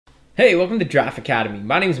Hey, welcome to Draft Academy.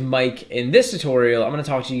 My name is Mike. In this tutorial, I'm going to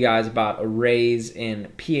talk to you guys about arrays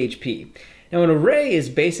in PHP. Now, an array is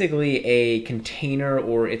basically a container,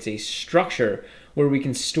 or it's a structure where we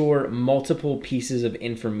can store multiple pieces of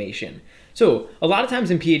information. So a lot of times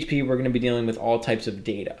in PHP, we're going to be dealing with all types of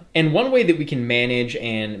data. And one way that we can manage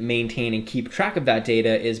and maintain and keep track of that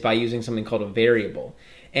data is by using something called a variable.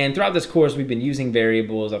 And throughout this course, we've been using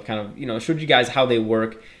variables. I've kind of, showed you guys how they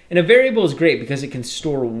work. And a variable is great because it can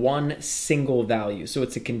store one single value. So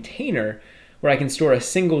it's a container where I can store a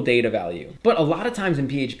single data value. But a lot of times in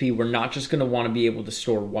PHP, we're not just going to want to be able to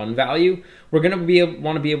store one value. We're going to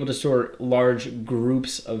want to be able to store large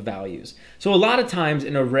groups of values. So a lot of times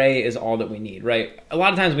an array is all that we need, right? A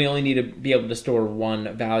lot of times we only need to be able to store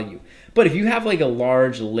one value. But if you have like a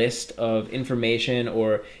large list of information,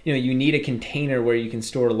 or you need a container where you can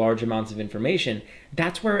store large amounts of information,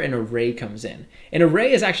 that's where an array comes in. An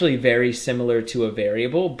array is actually very similar to a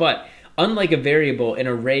variable, but unlike a variable, an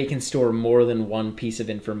array can store more than one piece of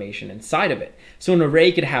information inside of it. So an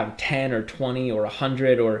array could have 10 or 20 or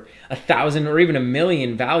 100 or 1,000 or even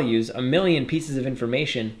 1,000,000 values, 1,000,000 pieces of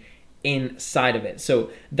information inside of it. So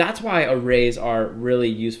that's why arrays are really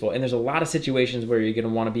useful. And there's a lot of situations where you're going to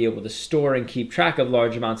want to be able to store and keep track of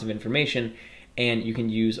large amounts of information, and you can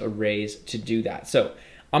use arrays to do that. So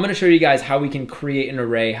I'm going to show you guys how we can create an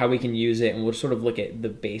array, how we can use it, and we'll sort of look at the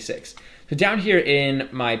basics. So down here in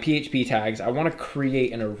my PHP tags, I want to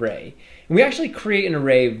create an array. And we actually create an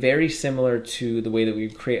array very similar to the way that we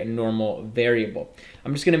create a normal variable.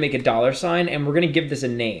 I'm just going to make a $, and we're going to give this a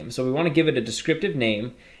name. So we want to give it a descriptive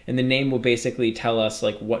name, and the name will basically tell us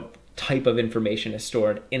like what type of information is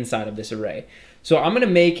stored inside of this array. So I'm going to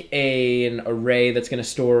make an array that's going to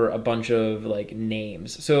store a bunch of like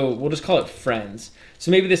names. So we'll just call it friends. So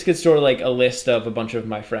maybe this could store like a list of a bunch of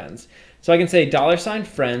my friends. So I can say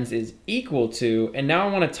 $friends is equal to, and now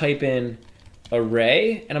I want to type in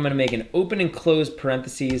array, and I'm going to make an open and close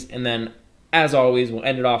parentheses, and then as always, we'll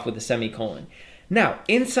end it off with a semicolon. Now,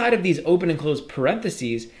 inside of these open and close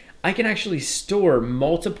parentheses, I can actually store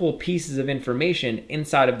multiple pieces of information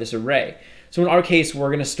inside of this array. So in our case, we're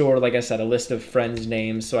going to store, like I said, a list of friends'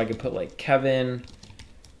 names. So I could put like Kevin,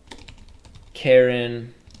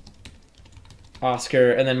 Karen,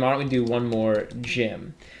 Oscar, and then why don't we do one more,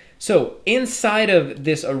 Jim. So inside of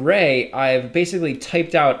this array, I've basically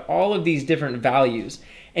typed out all of these different values.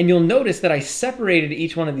 And you'll notice that I separated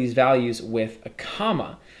each one of these values with a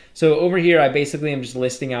comma. So over here, I basically am just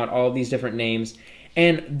listing out all of these different names.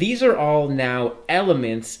 And these are all now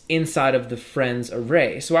elements inside of the friends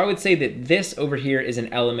array. So I would say that this over here is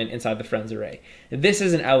an element inside the friends array. This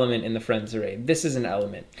is an element in the friends array. This is an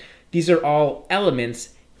element. These are all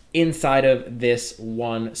elements inside of this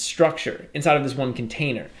one structure, inside of this one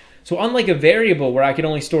container. So unlike a variable where I can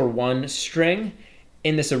only store one string,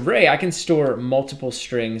 in this array, I can store multiple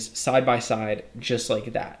strings side by side just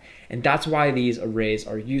like that. And that's why these arrays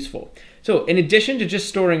are useful. So in addition to just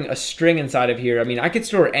storing a string inside of here, I could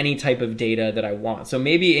store any type of data that I want. So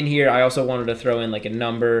maybe in here, I also wanted to throw in like a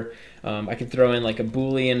number. I could throw in like a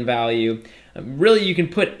Boolean value. Really, you can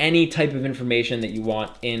put any type of information that you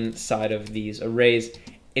want inside of these arrays.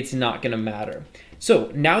 It's not going to matter. So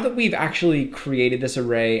now that we've actually created this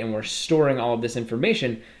array and we're storing all of this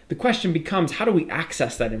information, the question becomes, how do we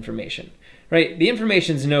access that information, right? The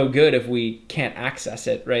information's no good if we can't access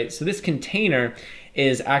it, right? So this container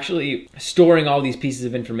is actually storing all these pieces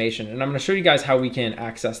of information, and I'm going to show you guys how we can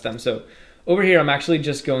access them. So over here, I'm actually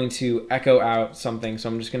just going to echo out something. So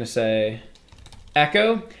I'm just going to say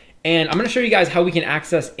echo, and I'm going to show you guys how we can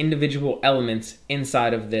access individual elements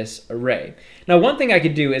inside of this array. Now, one thing I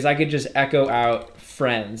could do is I could just echo out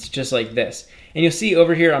friends just like this. And you'll see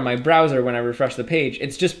over here on my browser, when I refresh the page,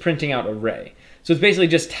 it's just printing out array. So it's basically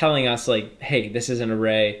just telling us like, hey, this is an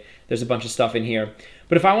array. There's a bunch of stuff in here.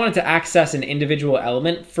 But if I wanted to access an individual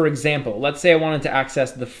element, for example, let's say I wanted to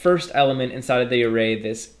access the first element inside of the array,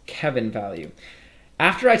 this Kevin value.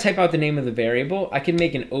 After I type out the name of the variable, I can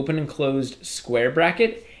make an open and closed square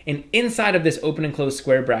bracket. And inside of this open and closed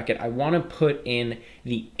square bracket, I want to put in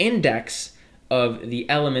the index of the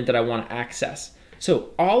element that I want to access.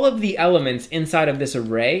 So all of the elements inside of this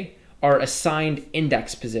array are assigned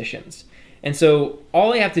index positions. And so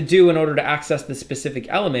all I have to do in order to access the specific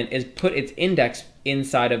element is put its index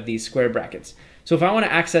inside of these square brackets. So if I want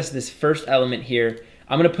to access this first element here,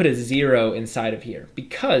 I'm going to put a 0 inside of here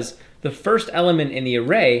because the first element in the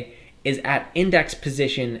array is at index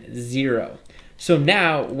position 0. So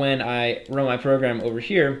now when I run my program over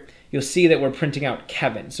here, you'll see that we're printing out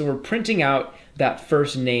Kevin. So we're printing out that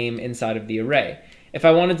first name inside of the array. If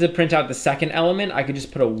I wanted to print out the second element, I could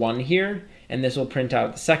just put a 1 here, and this will print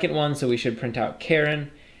out the second one, so we should print out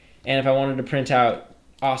Karen. And if I wanted to print out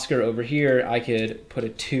Oscar over here, I could put a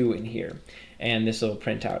 2 in here, and this will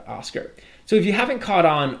print out Oscar. So if you haven't caught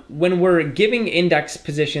on, when we're giving index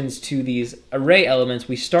positions to these array elements,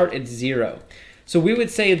 we start at 0. So we would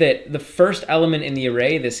say that the first element in the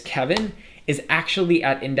array, this Kevin, is actually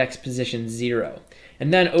at index position 0.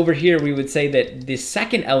 And then over here, we would say that the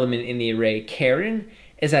second element in the array, Karen,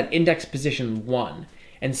 is at index position 1,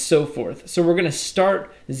 and so forth. So we're going to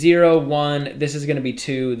start 0, 1, this is going to be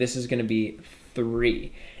 2, this is going to be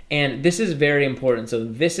 3. And this is very important. So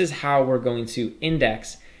this is how we're going to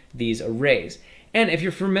index these arrays. And if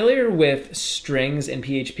you're familiar with strings in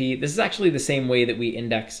PHP, this is actually the same way that we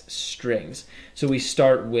index strings. So we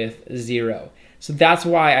start with 0. So that's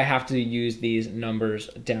why I have to use these numbers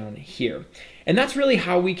down here. And that's really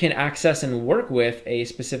how we can access and work with a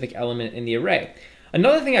specific element in the array.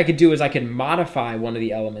 Another thing I could do is I could modify one of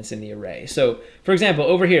the elements in the array. So for example,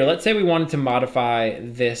 over here, let's say we wanted to modify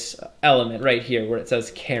this element right here where it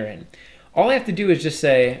says Karen. All I have to do is just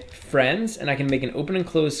say friends, and I can make an open and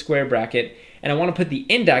close square bracket, and I want to put the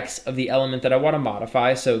index of the element that I want to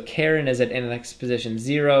modify. So Karen is at index position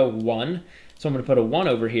 0, 1. So I'm going to put a 1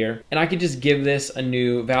 over here, and I could just give this a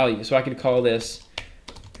new value. So I could call this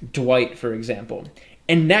Dwight, for example.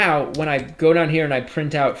 And now when I go down here and I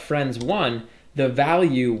print out friends 1, the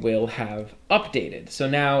value will have updated. So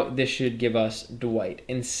now this should give us Dwight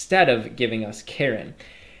instead of giving us Karen.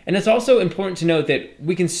 And it's also important to note that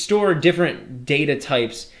we can store different data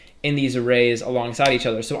types in these arrays alongside each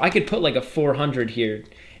other. So I could put like a 400 here,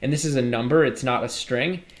 and this is a number, it's not a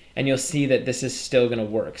string, and you'll see that this is still gonna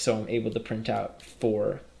work. So I'm able to print out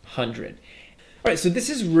 400. All right, so this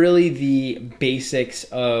is really the basics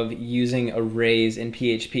of using arrays in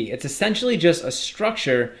PHP. It's essentially just a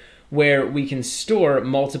structure where we can store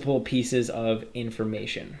multiple pieces of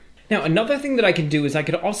information. Now, another thing that I can do is I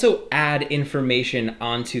could also add information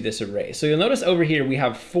onto this array. So you'll notice over here we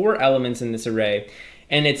have 4 elements in this array,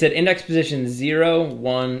 and it's at index position 0,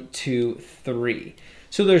 1, 2, 3.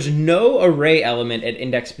 So there's no array element at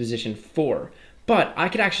index position 4, but I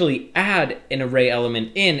could actually add an array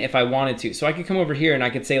element in if I wanted to. So I could come over here and I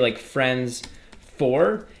could say like friends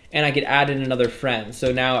 4, and I could add in another friend.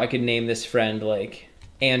 So now I could name this friend like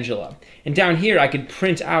Angela. And down here I could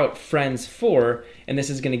print out friends 4, and this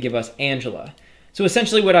is going to give us Angela. So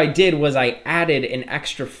essentially what I did was I added an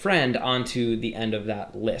extra friend onto the end of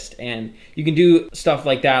that list. And you can do stuff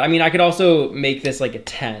like that. I mean, I could also make this like a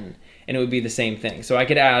 10, and it would be the same thing. So I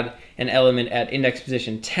could add an element at index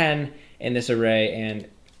position 10 in this array, and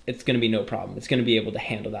it's going to be no problem. It's going to be able to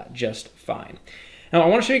handle that just fine. Now I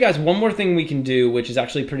want to show you guys one more thing we can do, which is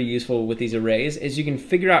actually pretty useful with these arrays, is you can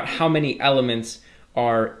figure out how many elements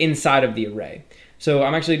are inside of the array. So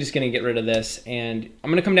I'm actually just going to get rid of this, and I'm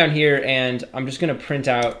going to come down here and I'm just going to print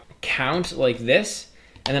out count like this,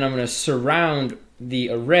 and then I'm going to surround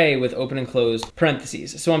the array with open and closed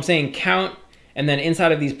parentheses. So I'm saying count, and then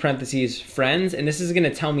inside of these parentheses friends, and this is going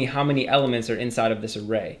to tell me how many elements are inside of this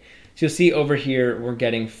array. So you'll see over here we're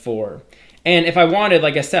getting 4. And if I wanted,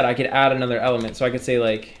 like I said, I could add another element. So I could say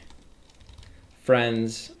like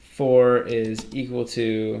friends 4 is equal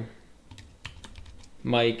to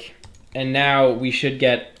Mike, and now we should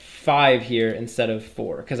get 5 here instead of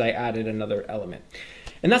 4 because I added another element.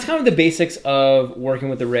 And that's kind of the basics of working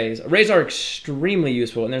with arrays. Arrays are extremely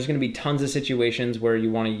useful, and there's going to be tons of situations where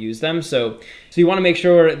you want to use them. So you want to make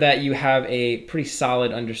sure that you have a pretty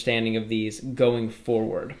solid understanding of these going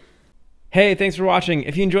forward. Hey, thanks for watching.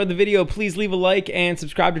 If you enjoyed the video, please leave a like and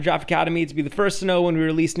subscribe to Draft Academy to be the first to know when we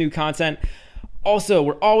release new content. Also,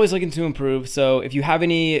 we're always looking to improve, so if you have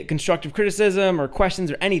any constructive criticism or questions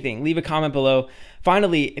or anything, leave a comment below.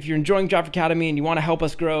 Finally, if you're enjoying Draft Academy and you want to help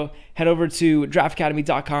us grow, head over to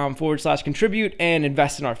draftacademy.com/contribute and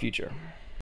invest in our future.